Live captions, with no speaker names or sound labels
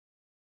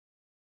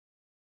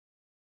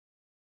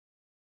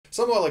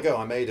Some while ago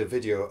I made a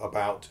video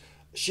about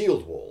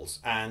shield walls,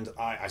 and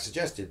I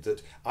suggested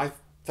that I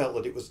felt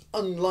that it was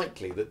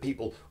unlikely that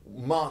people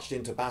marched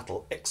into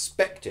battle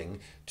expecting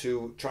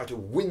to try to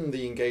win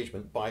the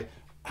engagement by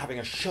having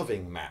a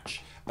shoving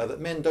match. That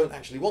men don't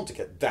actually want to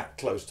get that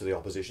close to the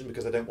opposition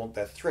because they don't want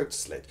their throats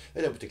slit.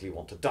 They don't particularly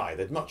want to die.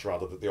 They'd much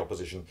rather that the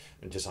opposition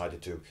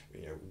decided to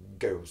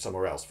go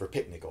somewhere else for a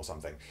picnic or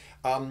something.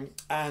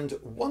 And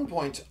one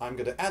point I'm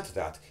going to add to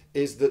that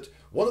is that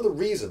one of the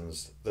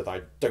reasons that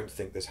I don't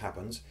think this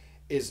happens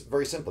is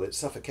very simple. It's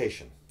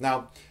suffocation.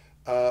 Now,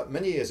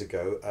 many years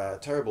ago, a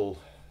terrible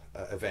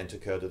event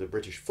occurred at a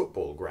British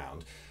football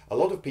ground. A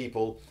lot of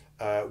people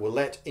were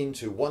let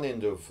into one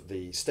end of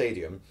the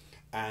stadium,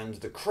 and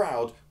the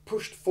crowd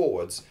pushed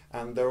forwards,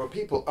 and there were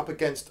people up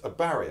against a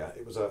barrier.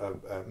 It was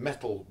a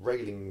metal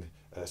railing,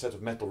 a set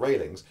of metal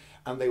railings,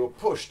 and they were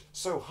pushed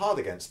so hard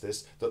against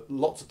this that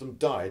lots of them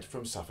died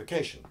from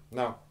suffocation.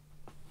 Now,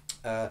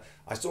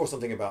 I saw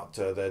something about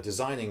they're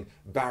designing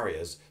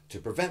barriers to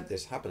prevent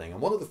this happening,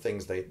 and one of the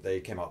things they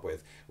came up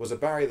with was a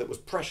barrier that was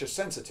pressure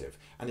sensitive,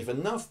 and if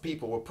enough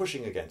people were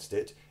pushing against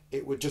it,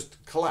 it would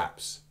just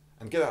collapse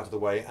and get out of the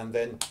way, and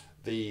then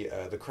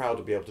the crowd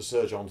would be able to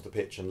surge onto the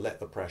pitch and let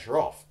the pressure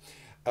off.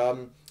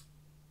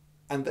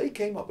 And they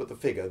came up with the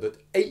figure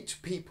that 8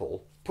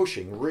 people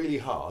pushing really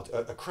hard,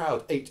 a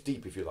crowd 8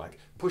 deep if you like,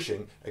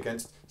 pushing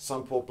against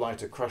some poor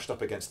blighter crushed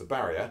up against the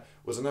barrier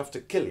was enough to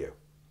kill you.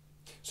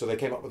 So they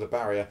came up with a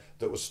barrier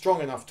that was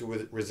strong enough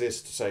to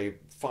resist, say,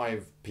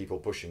 5 people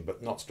pushing,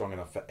 but not strong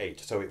enough for 8.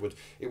 So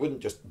it wouldn't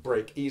just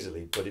break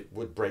easily, but it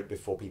would break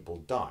before people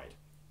died.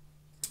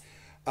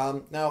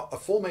 Now, a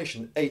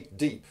formation 8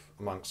 deep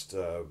amongst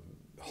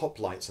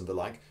hoplites and the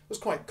like was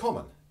quite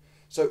common.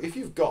 So if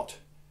you've got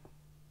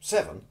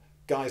 7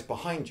 guys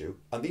behind you,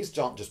 and these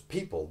aren't just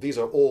people, these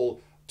are all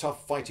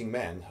tough fighting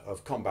men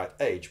of combat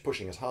age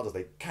pushing as hard as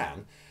they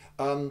can,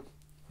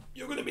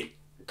 you're going to be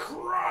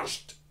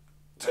crushed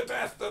to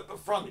death at the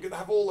front. You're going to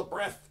have all the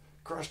breath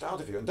crushed out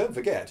of you. And don't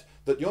forget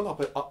that you're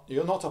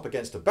not up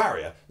against a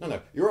barrier.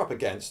 No, you're up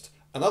against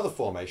another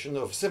formation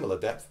of similar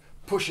depth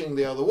pushing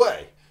the other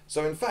way.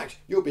 So in fact,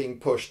 you're being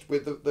pushed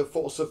with the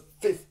force of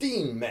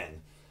 15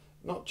 men,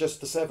 not just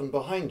the 7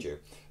 behind you.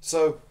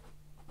 So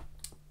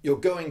you're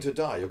going to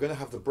die. You're going to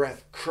have the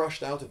breath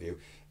crushed out of you.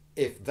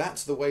 If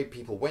that's the way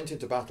people went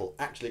into battle,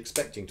 actually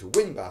expecting to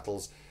win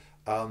battles,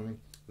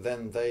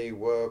 then they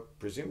were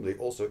presumably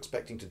also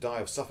expecting to die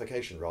of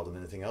suffocation rather than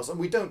anything else. And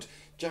we don't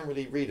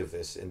generally read of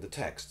this in the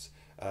texts.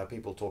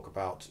 People talk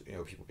about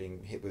people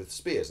being hit with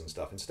spears and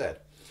stuff instead.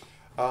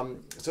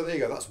 So there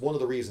you go. That's one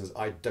of the reasons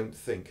I don't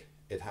think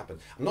it happened.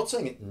 I'm not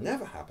saying it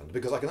never happened,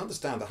 because I can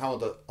understand that how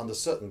under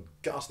certain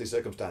ghastly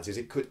circumstances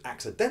it could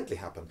accidentally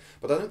happen,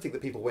 but I don't think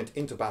that people went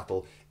into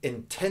battle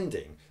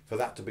intending for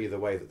that to be the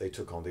way that they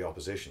took on the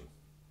opposition.